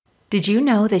Did you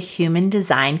know that human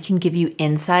design can give you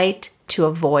insight to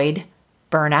avoid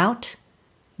burnout?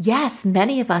 Yes,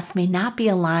 many of us may not be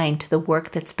aligned to the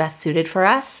work that's best suited for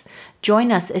us.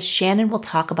 Join us as Shannon will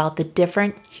talk about the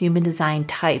different human design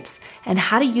types and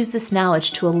how to use this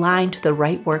knowledge to align to the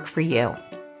right work for you.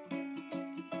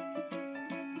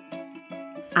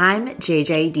 I'm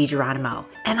JJ DiGeronimo,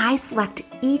 and I select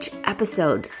each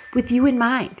episode with you in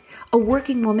mind, a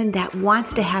working woman that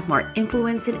wants to have more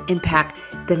influence and impact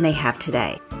than they have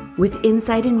today. With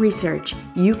insight and research,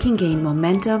 you can gain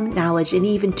momentum, knowledge, and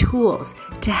even tools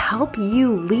to help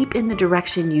you leap in the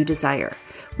direction you desire.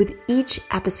 With each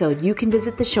episode, you can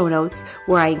visit the show notes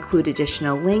where I include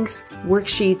additional links,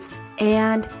 worksheets,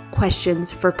 and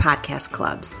questions for podcast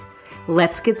clubs.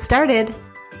 Let's get started.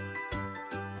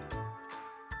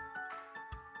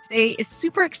 Today is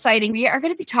super exciting. We are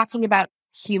going to be talking about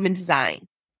human design.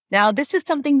 Now, this is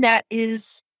something that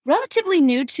is relatively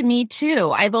new to me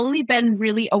too. I've only been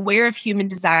really aware of human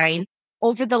design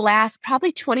over the last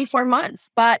probably 24 months.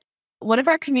 But one of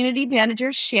our community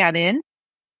managers, Shannon,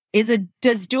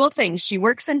 does dual things. She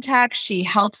works in tech, she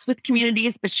helps with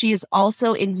communities, but she is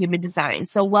also in human design.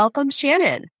 So welcome,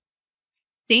 Shannon.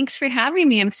 Thanks for having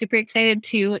me. I'm super excited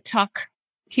to talk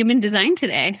human design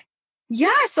today. Yeah,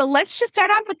 so let's just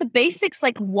start off with the basics.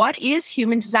 Like, what is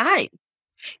human design?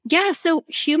 Yeah, so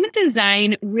human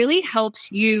design really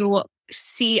helps you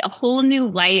see a whole new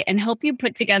light and help you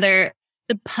put together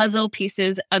the puzzle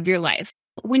pieces of your life.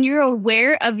 When you're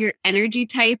aware of your energy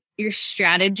type, your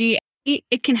strategy,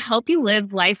 it can help you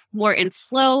live life more in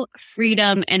flow,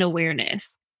 freedom, and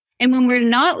awareness. And when we're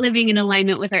not living in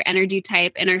alignment with our energy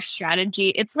type and our strategy,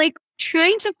 it's like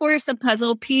trying to force a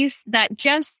puzzle piece that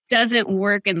just doesn't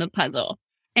work in the puzzle.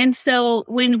 And so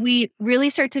when we really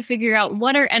start to figure out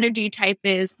what our energy type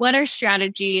is, what our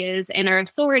strategy is, and our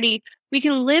authority, we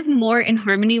can live more in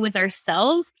harmony with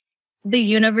ourselves, the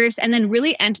universe, and then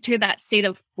really enter that state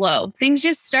of flow. Things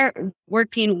just start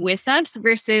working with us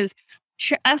versus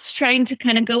us trying to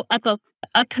kind of go up a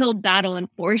uphill battle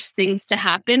and force things to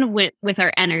happen with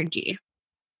our energy.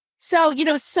 So,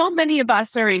 so many of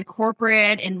us are in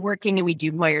corporate and working, and we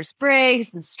do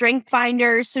Myers-Briggs and Strength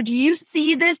Finders. So do you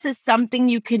see this as something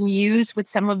you can use with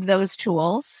some of those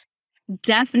tools?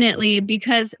 Definitely,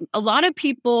 because a lot of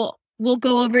people will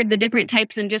go over the different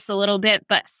types in just a little bit,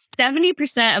 but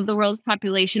 70% of the world's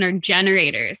population are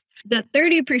generators. The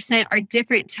 30% are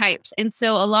different types. And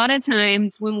so a lot of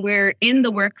times when we're in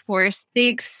the workforce, they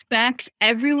expect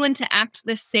everyone to act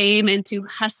the same and to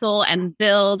hustle and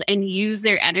build and use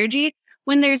their energy,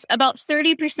 when there's about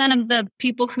 30% of the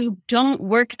people who don't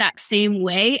work that same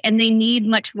way, and they need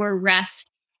much more rest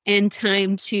and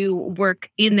time to work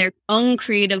in their own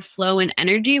creative flow and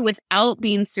energy without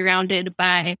being surrounded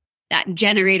by that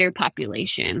generator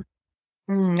population.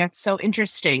 That's so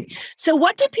interesting. So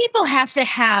what do people have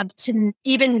to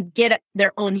even get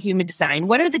their own human design?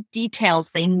 What are the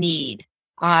details they need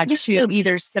to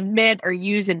either submit or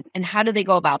use, and how do they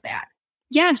go about that?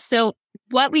 Yeah, so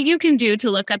what you can do to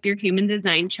look up your human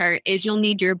design chart is you'll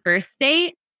need your birth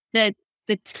date, the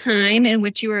time in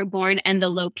which you were born, and the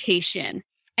location.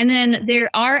 And then there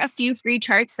are a few free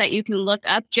charts that you can look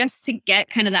up just to get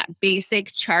kind of that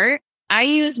basic chart. I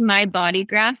use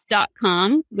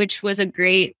mybodygraph.com, which was a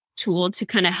great tool to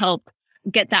kind of help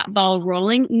get that ball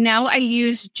rolling. Now I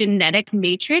use Genetic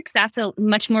Matrix. That's a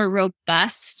much more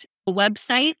robust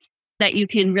website that you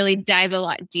can really dive a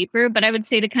lot deeper. But I would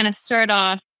say to kind of start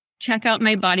off, check out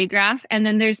My Body Graph. And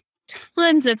then there's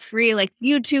tons of free like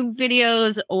YouTube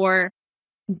videos or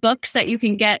books that you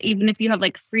can get, even if you have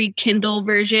like free Kindle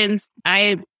versions.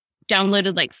 I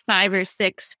downloaded like 5 or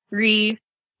 6 free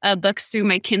books through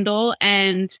my Kindle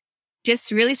and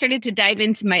just really started to dive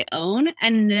into my own.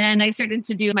 And then I started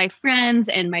to do my friends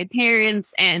and my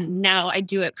parents, and now I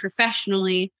do it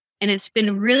professionally. And it's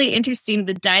been really interesting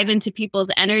to dive into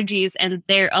people's energies and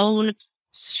their own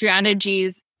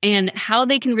strategies and how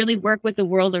they can really work with the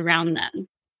world around them.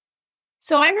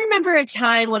 So I remember a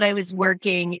time when I was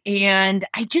working and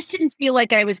I just didn't feel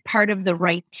like I was part of the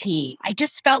right team. I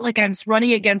just felt like I was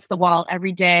running against the wall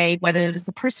every day, whether it was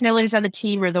the personalities on the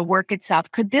team or the work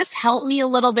itself. Could this help me a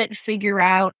little bit figure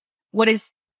out what is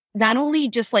not only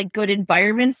just like good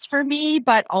environments for me,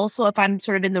 but also if I'm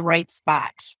sort of in the right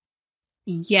spot?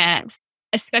 Yes.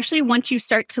 Especially once you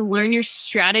start to learn your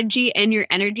strategy and your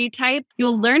energy type,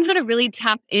 you'll learn how to really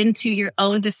tap into your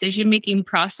own decision-making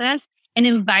process. And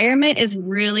environment is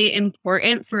really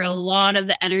important for a lot of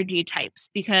the energy types,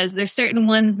 because there's certain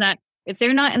ones that if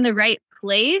they're not in the right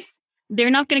place, they're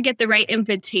not going to get the right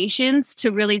invitations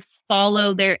to really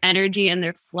follow their energy and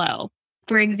their flow.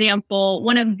 For example,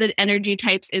 one of the energy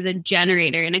types is a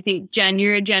generator. And I think, Jen,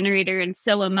 you're a generator and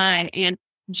so am I. And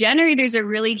generators are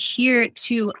really here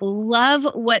to love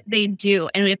what they do.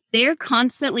 And if they're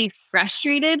constantly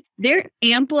frustrated, they're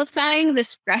amplifying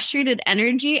this frustrated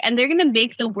energy and they're going to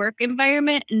make the work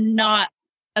environment not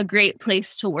a great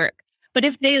place to work. But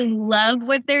if they love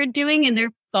what they're doing and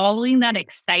they're following that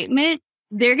excitement,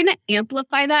 they're going to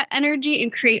amplify that energy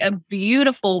and create a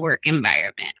beautiful work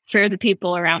environment for the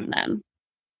people around them.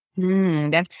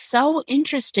 That's so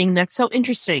interesting. That's so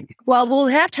interesting. Well, we'll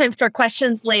have time for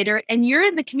questions later. And you're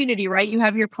in the community, right? You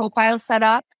have your profile set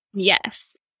up?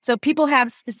 Yes. So people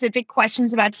have specific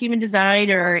questions about human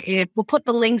design, or if we'll put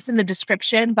the links in the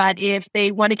description, but if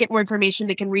they want to get more information,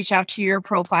 they can reach out to your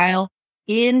profile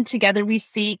in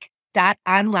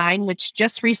togetherweseek.online, which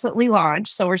just recently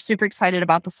launched. So we're super excited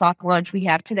about the soft launch we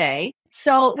have today.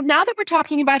 So now that we're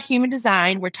talking about human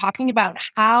design, we're talking about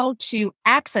how to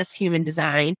access human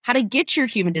design, how to get your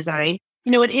human design.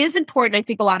 You know, it is important. I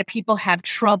think a lot of people have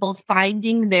trouble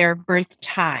finding their birth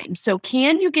time. So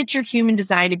can you get your human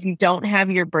design if you don't have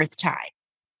your birth time?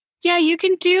 Yeah, you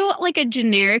can do like a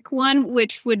generic one,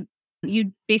 which would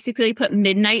you basically put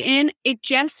midnight in. It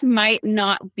just might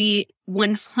not be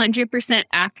 100%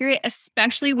 accurate,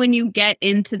 especially when you get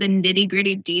into the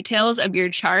nitty-gritty details of your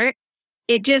chart.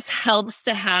 It just helps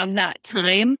to have that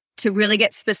time to really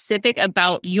get specific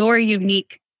about your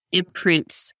unique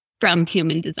imprints from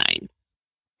human design.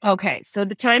 Okay, so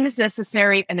the time is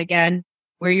necessary. And again,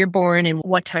 where you're born and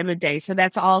what time of day. So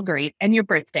that's all great. And your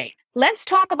birthday. Let's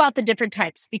talk about the different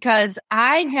types, because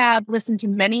I have listened to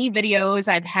many videos.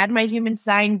 I've had my human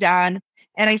design done,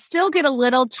 and I still get a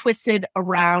little twisted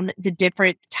around the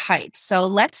different types. So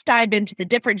let's dive into the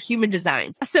different human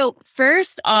designs. So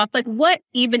first off, like, what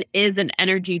even is an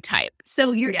energy type?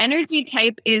 So your energy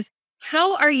type is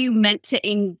how are you meant to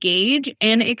engage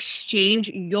and exchange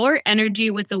your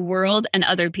energy with the world and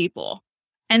other people?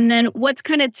 And then what's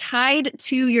kind of tied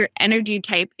to your energy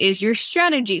type is your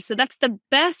strategy. So that's the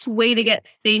best way to get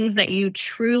things that you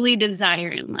truly desire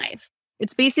in life.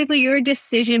 It's basically your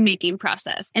decision-making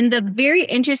process. And the very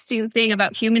interesting thing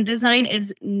about human design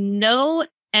is no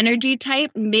energy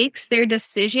type makes their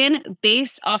decision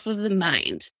based off of the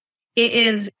mind. It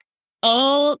is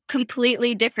all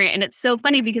completely different. And it's so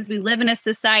funny because we live in a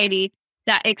society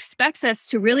that expects us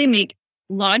to really make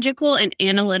logical and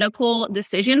analytical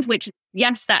decisions, which,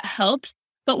 yes, that helps.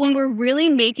 But when we're really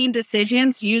making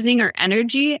decisions using our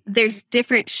energy, there's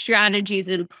different strategies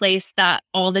in place that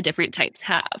all the different types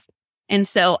have. And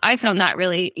so I found that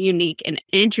really unique and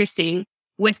interesting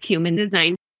with human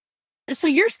design. So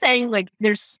you're saying like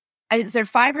is there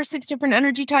 5 or 6 different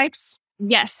energy types?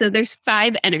 Yes. So there's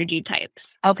 5 energy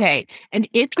types. Okay. And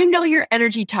if you know your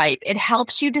energy type, it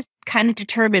helps you to kind of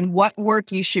determine what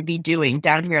work you should be doing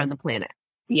down here on the planet.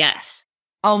 Yes.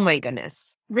 Oh my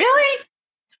goodness. Really?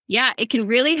 Yeah. It can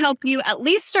really help you at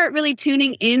least start really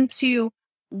tuning into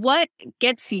what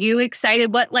gets you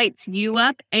excited, what lights you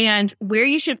up, and where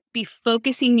you should be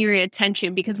focusing your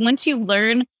attention. Because once you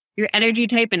learn your energy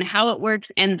type and how it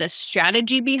works and the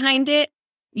strategy behind it,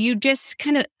 you just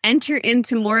kind of enter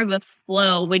into more of a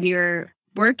flow when you're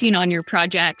working on your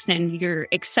projects and you're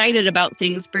excited about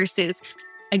things versus,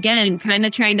 again, kind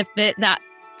of trying to fit that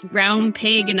round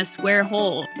peg in a square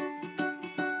hole.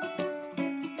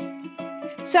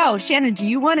 So, Shannon, do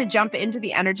you want to jump into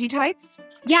the energy types?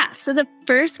 Yeah. So the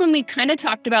first one we kind of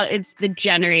talked about is the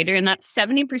generator, and that's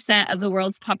 70% of the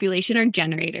world's population are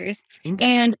generators. Okay.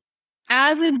 And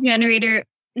as a generator,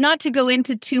 not to go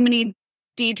into too many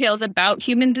details about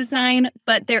human design,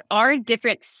 but there are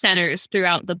different centers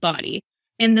throughout the body.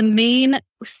 And the main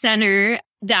center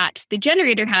that the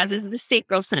generator has is the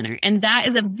sacral center. And that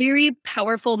is a very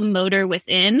powerful motor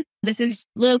within. This is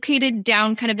located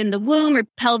down kind of in the womb or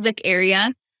pelvic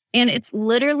area. And it's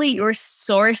literally your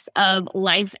source of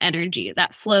life energy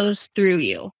that flows through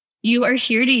you. You are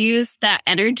here to use that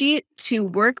energy to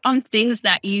work on things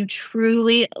that you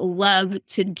truly love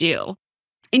to do.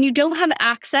 And you don't have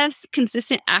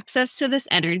consistent access to this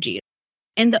energy.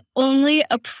 And the only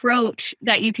approach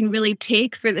that you can really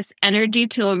take for this energy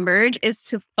to emerge is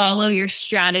to follow your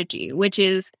strategy, which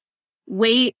is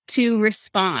wait to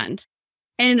respond.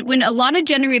 And when a lot of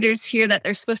generators hear that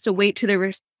they're supposed to wait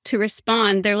to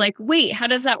respond, they're like, wait, how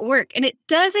does that work? And it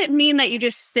doesn't mean that you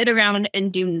just sit around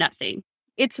and do nothing.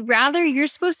 It's rather you're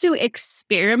supposed to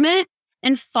experiment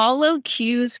and follow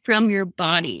cues from your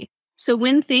body. So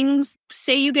when things,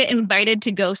 say you get invited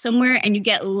to go somewhere and you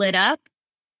get lit up,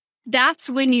 that's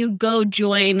when you go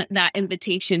join that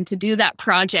invitation to do that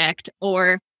project,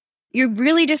 or you're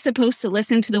really just supposed to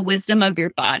listen to the wisdom of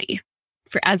your body.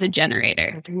 as a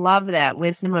generator. Love that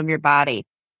wisdom of your body.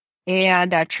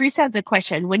 And Teresa has a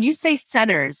question. When you say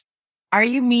centers, are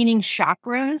you meaning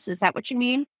chakras? Is that what you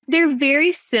mean? They're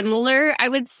very similar, I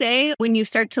would say. When you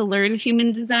start to learn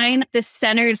human design, the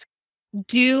centers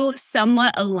do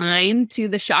somewhat align to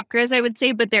the chakras, I would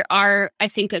say, but there are, I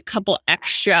think, a couple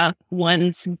extra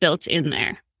ones built in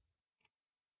there.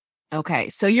 Okay.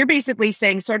 So you're basically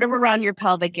saying sort of around your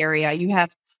pelvic area,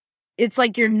 it's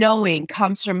like your knowing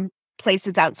comes from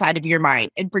places outside of your mind.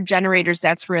 And for generators,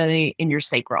 that's really in your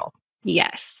sacral.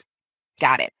 Yes.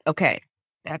 Got it. Okay.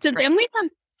 That's so great. Then we have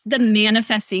the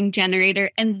manifesting generator,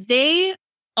 and they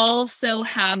also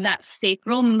have that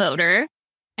sacral motor.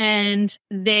 And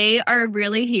they are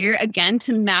really here, again,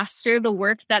 to master the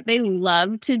work that they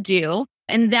love to do.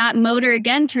 And that motor,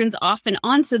 again, turns off and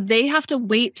on. So they have to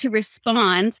wait to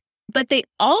respond. But they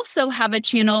also have a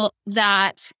channel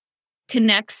that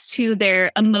connects to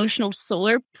their emotional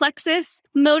solar plexus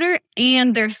motor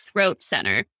and their throat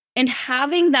center. And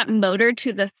having that motor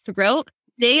to the throat,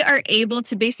 they are able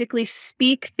to basically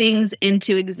speak things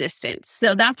into existence.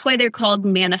 So that's why they're called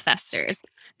manifestors,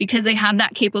 because they have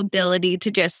that capability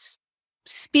to just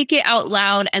speak it out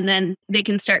loud and then they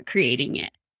can start creating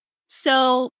it.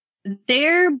 So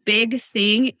their big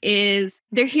thing is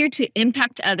they're here to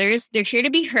impact others. They're here to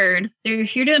be heard. They're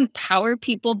here to empower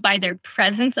people by their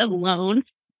presence alone.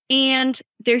 And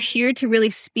they're here to really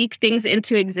speak things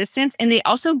into existence. And they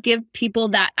also give people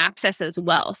that access as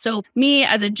well. So me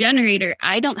as a generator,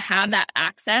 I don't have that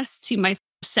access to my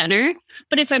center.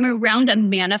 But if I'm around a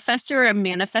manifestor or a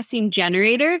manifesting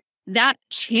generator, that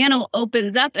channel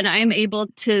opens up and I'm able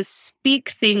to speak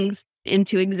things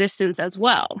into existence as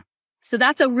well. So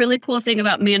that's a really cool thing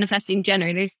about manifesting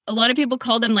generators. A lot of people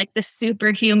call them like the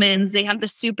superhumans. They have the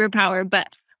superpower, but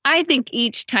I think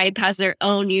each type has their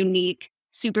own unique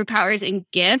superpowers and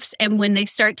gifts. And when they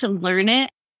start to learn it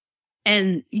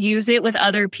and use it with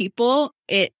other people,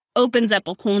 it opens up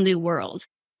a whole new world.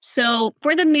 So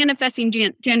for the manifesting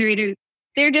generator,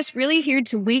 they're just really here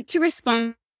to wait to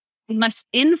respond, must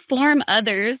inform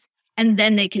others, and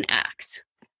then they can act.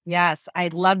 Yes, I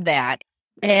love that.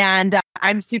 And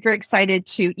I'm super excited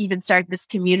to even start this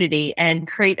community and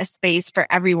create a space for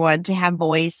everyone to have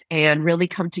voice and really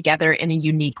come together in a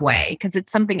unique way, because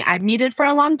it's something I've needed for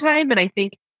a long time. And I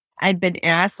think I've been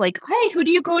asked like, hey, who do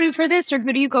you go to for this or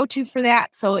who do you go to for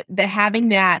that? So having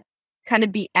that kind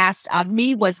of be asked of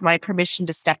me was my permission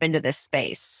to step into this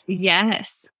space.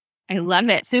 Yes, I love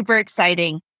it. Super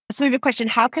exciting. So we have a question.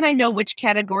 How can I know which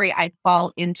category I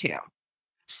fall into?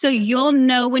 So you'll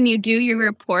know when you do your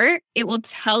report, it will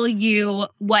tell you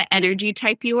what energy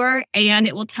type you are, and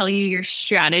it will tell you your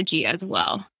strategy as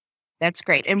well. That's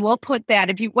great. And we'll put that,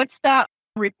 what's the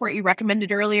report you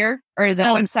recommended earlier or the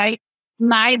website?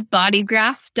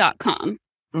 mybodygraph.com.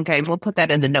 Okay. We'll put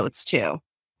that in the notes too.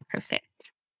 Perfect.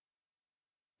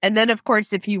 And then, of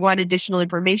course, if you want additional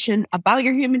information about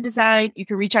your human design, you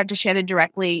can reach out to Shannon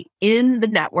directly in the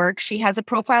network. She has a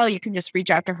profile. You can just reach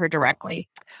out to her directly.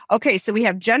 Okay, so we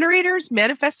have generators,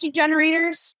 manifesting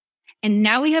generators. And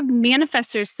now we have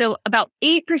manifestors. So about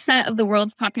 8% of the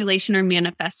world's population are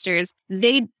manifestors.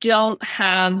 They don't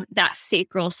have that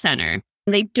sacral center.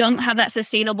 They don't have that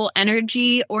sustainable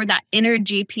energy or that inner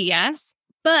GPS.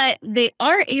 But they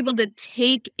are able to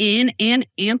take in and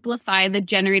amplify the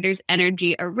generator's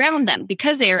energy around them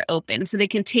because they are open. So they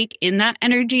can take in that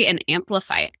energy and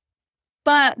amplify it.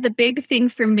 But the big thing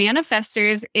for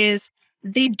manifestors is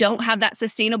they don't have that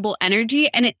sustainable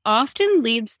energy, and it often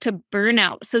leads to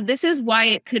burnout. So this is why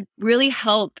it could really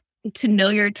help to know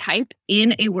your type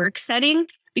in a work setting.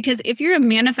 Because if you're a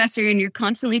manifestor and you're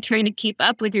constantly trying to keep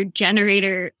up with your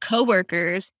generator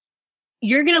coworkers,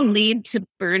 you're going to lead to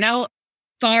burnout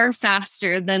far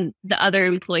faster than the other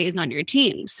employees on your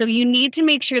team. So you need to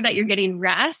make sure that you're getting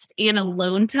rest and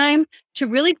alone time to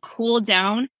really cool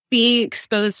down, being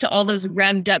exposed to all those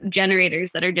revved up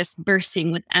generators that are just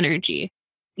bursting with energy.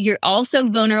 You're also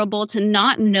vulnerable to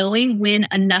not knowing when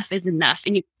enough is enough,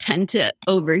 and you tend to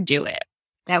overdo it.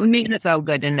 That would make it so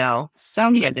good to know.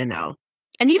 So good to know.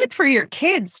 And even for your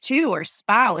kids too, or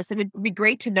spouse, it would be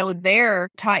great to know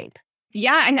their type.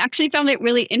 Yeah, I actually found it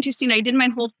really interesting. I did my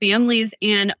whole family's,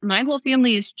 and my whole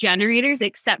family is generators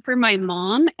except for my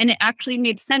mom. And it actually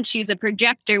made sense. She's a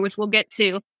projector, which we'll get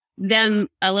to them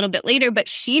a little bit later, but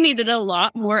she needed a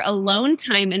lot more alone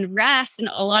time and rest. And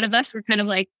a lot of us were kind of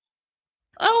like,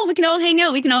 oh, we can all hang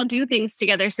out. We can all do things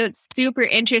together. So it's super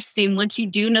interesting. Once you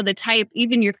do know the type,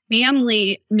 even your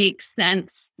family makes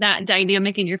sense, that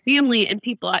dynamic in your family and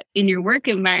people in your work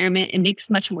environment. It makes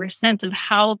much more sense of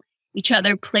how each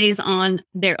other plays on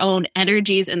their own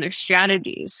energies and their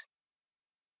strategies.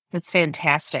 That's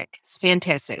fantastic. It's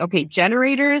fantastic. Okay,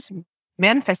 generators,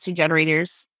 manifesting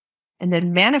generators, and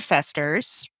then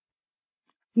manifestors.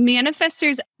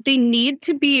 Manifestors, they need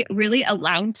to be really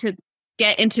allowed to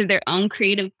get into their own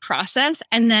creative process.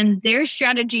 And then their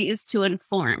strategy is to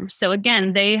inform. So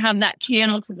again, they have that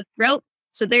channel to the throat.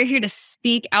 So they're here to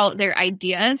speak out their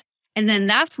ideas. And then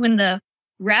that's when the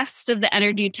rest of the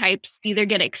energy types either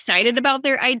get excited about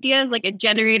their ideas. Like a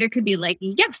generator could be like,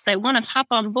 yes, I want to hop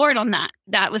on board on that.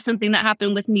 That was something that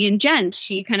happened with me and Jen.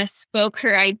 She kind of spoke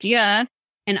her idea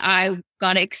and I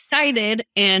got excited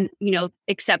and,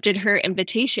 accepted her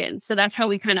invitation. So that's how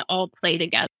we kind of all play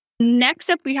together. Next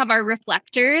up, we have our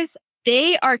reflectors.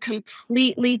 They are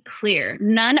completely clear.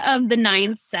 None of the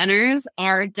 9 centers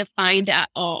are defined at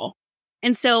all.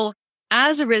 And so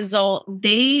as a result,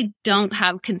 they don't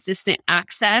have consistent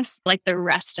access like the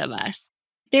rest of us.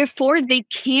 Therefore, they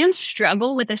can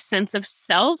struggle with a sense of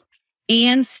self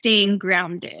and staying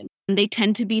grounded. They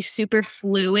tend to be super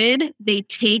fluid. They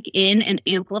take in and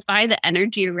amplify the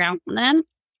energy around them.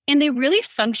 And they really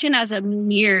function as a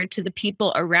mirror to the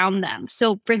people around them.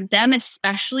 So for them,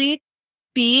 especially,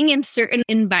 being in certain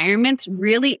environments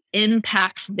really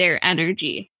impacts their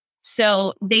energy.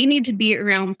 So they need to be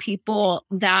around people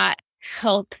that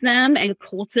help them and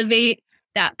cultivate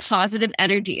that positive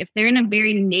energy. If they're in a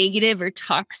very negative or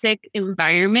toxic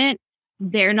environment,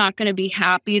 they're not going to be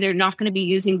happy. They're not going to be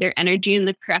using their energy in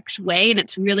the correct way. And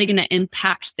it's really going to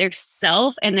impact their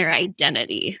self and their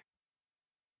identity.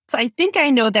 So I think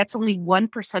I know that's only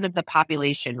 1% of the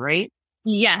population, right?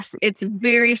 Yes, it's a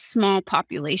very small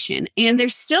population. And they're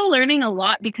still learning a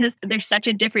lot because they're such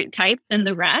a different type than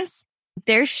the rest.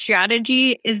 Their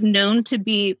strategy is known to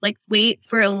be like wait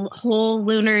for a whole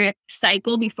lunar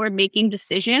cycle before making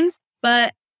decisions.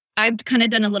 But I've kind of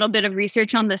done a little bit of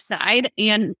research on the side,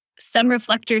 and some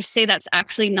reflectors say that's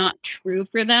actually not true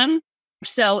for them.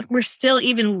 So we're still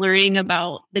even learning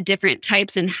about the different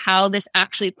types and how this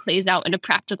actually plays out in a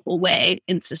practical way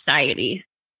in society.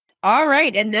 All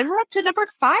right. And then we're up to number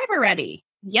 5 already.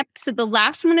 Yep. So the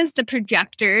last one is the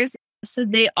projectors. So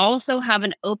they also have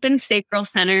an open sacral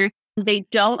center. They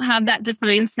don't have that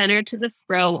defined center to the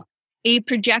throat. A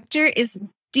projector is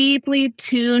deeply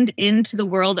tuned into the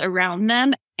world around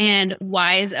them and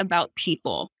wise about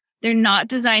people. They're not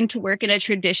designed to work in a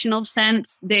traditional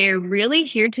sense. They're really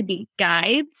here to be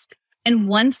guides. And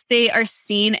once they are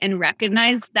seen and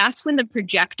recognized, that's when the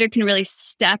projector can really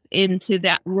step into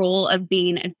that role of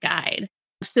being a guide.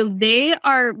 So they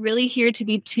are really here to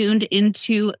be tuned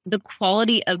into the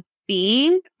quality of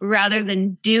being rather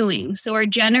than doing. So our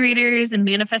generators and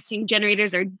manifesting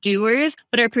generators are doers,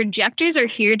 but our projectors are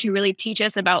here to really teach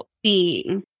us about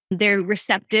being. They're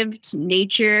receptive to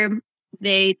nature.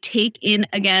 They take in,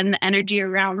 again, the energy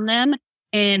around them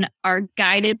and are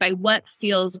guided by what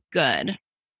feels good.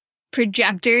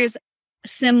 Projectors,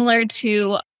 similar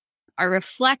to our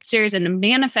reflectors and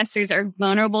manifestors, are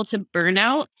vulnerable to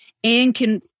burnout and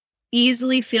can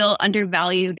easily feel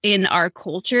undervalued in our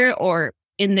culture or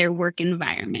in their work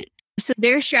environment. So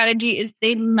their strategy is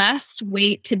they must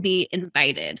wait to be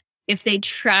invited. If they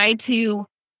try to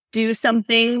do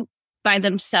something by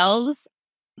themselves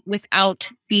without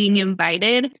being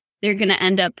invited, they're going to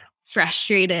end up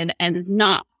frustrated and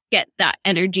not get that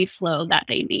energy flow that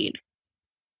they need.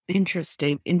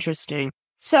 Interesting.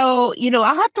 So,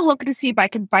 I'll have to look to see if I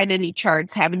can find any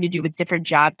charts having to do with different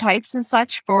job types and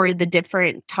such for the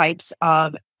different types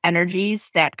of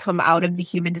energies that come out of the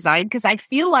human design, because I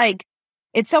feel like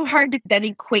it's so hard to then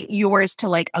equate yours to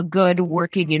like a good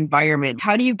working environment.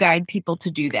 How do you guide people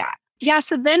to do that? Yeah.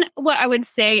 So then what I would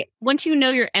say, once you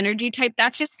know your energy type,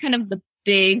 that's just kind of the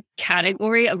big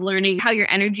category of learning how your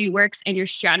energy works and your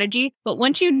strategy. But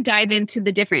once you dive into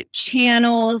the different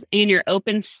channels and your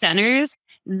open centers,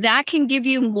 that can give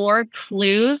you more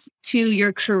clues to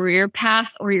your career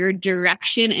path or your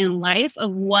direction in life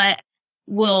of what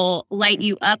will light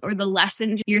you up or the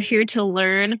lessons you're here to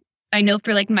learn. I know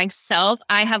for like myself,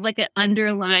 I have like an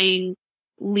underlying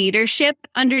leadership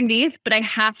underneath, but I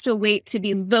have to wait to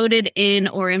be voted in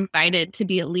or invited to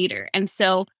be a leader. And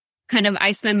so kind of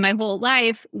I spend my whole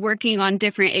life working on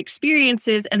different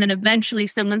experiences. And then eventually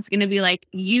someone's going to be like,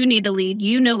 you need to lead,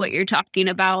 you know what you're talking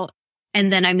about.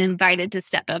 And then I'm invited to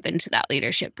step up into that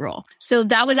leadership role. So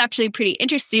that was actually pretty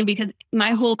interesting because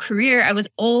my whole career, I was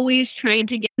always trying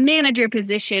to get a manager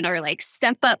position or like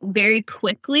step up very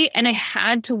quickly. And I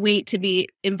had to wait to be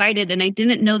invited. And I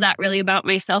didn't know that really about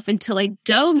myself until I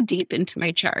dove deep into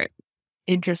my chart.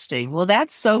 Interesting. Well,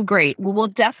 that's so great. Well, we'll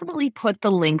definitely put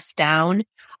the links down.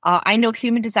 I know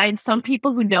human design, some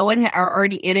people who know it are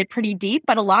already in it pretty deep,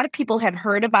 but a lot of people have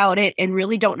heard about it and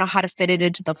really don't know how to fit it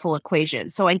into the full equation.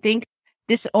 So I think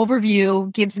this overview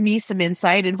gives me some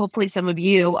insight and hopefully some of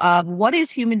you of what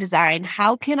is human design?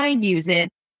 How can I use it?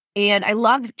 And I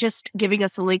love just giving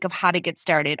us a link of how to get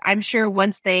started. I'm sure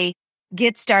once they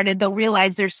get started, they'll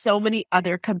realize there's so many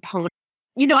other components.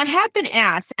 I have been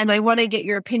asked, and I want to get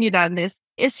your opinion on this.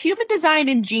 Is human design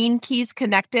and Gene Keys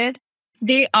connected?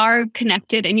 They are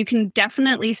connected, and you can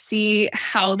definitely see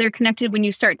how they're connected when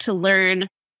you start to learn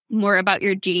more about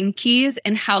your Gene Keys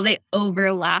and how they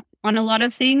overlap on a lot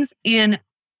of things. And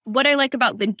what I like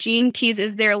about the Gene Keys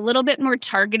is they're a little bit more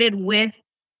targeted with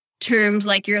terms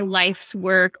like your life's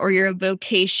work or your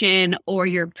vocation or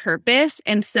your purpose.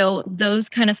 And so those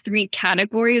kind of three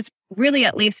categories really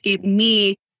at least gave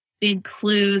me big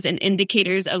clues and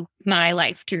indicators of my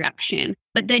life direction.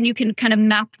 But then you can kind of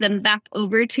map them back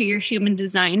over to your human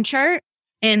design chart.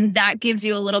 And that gives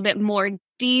you a little bit more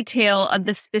detail of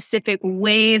the specific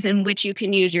ways in which you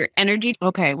can use your energy.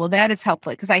 Okay, well, that is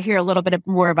helpful because I hear a little bit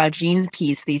more about Gene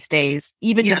Keys these days,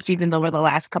 even over the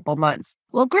last couple months.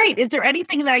 Well, great. Is there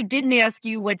anything that I didn't ask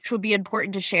you which would be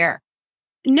important to share?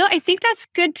 No, I think that's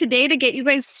good today to get you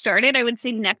guys started. I would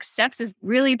say next steps is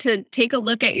really to take a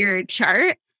look at your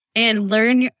chart and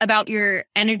learn about your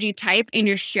energy type and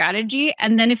your strategy.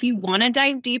 And then if you want to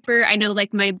dive deeper, I know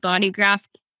like my Body Graph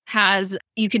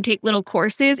you can take little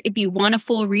courses. If you want a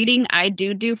full reading, I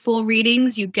do full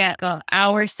readings. You get an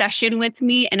hour session with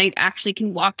me, and I actually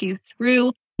can walk you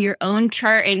through your own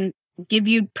chart and give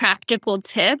you practical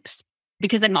tips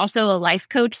because I'm also a life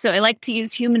coach. So I like to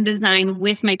use human design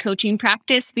with my coaching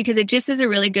practice because it just is a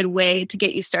really good way to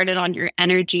get you started on your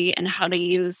energy and how to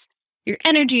use your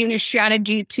energy and your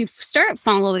strategy to start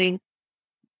following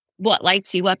what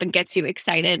lights you up and gets you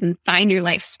excited and find your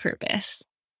life's purpose.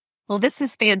 Well, this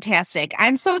is fantastic.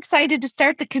 I'm so excited to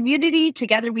start the community.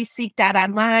 Together We Seek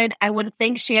 .online. I want to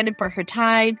thank Shannon for her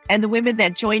time and the women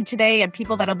that joined today and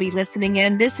people that'll be listening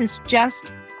in. This is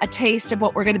just a taste of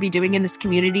what we're going to be doing in this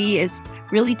community, is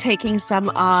really taking some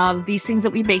of these things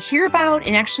that we may hear about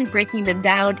and actually breaking them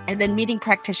down and then meeting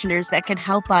practitioners that can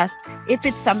help us if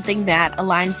it's something that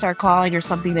aligns to our calling or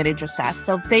something that interests us.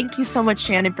 So thank you so much,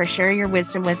 Shannon, for sharing your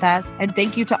wisdom with us. And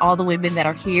thank you to all the women that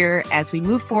are here as we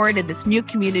move forward in this new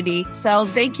community. So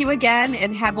thank you again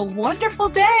and have a wonderful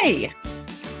day.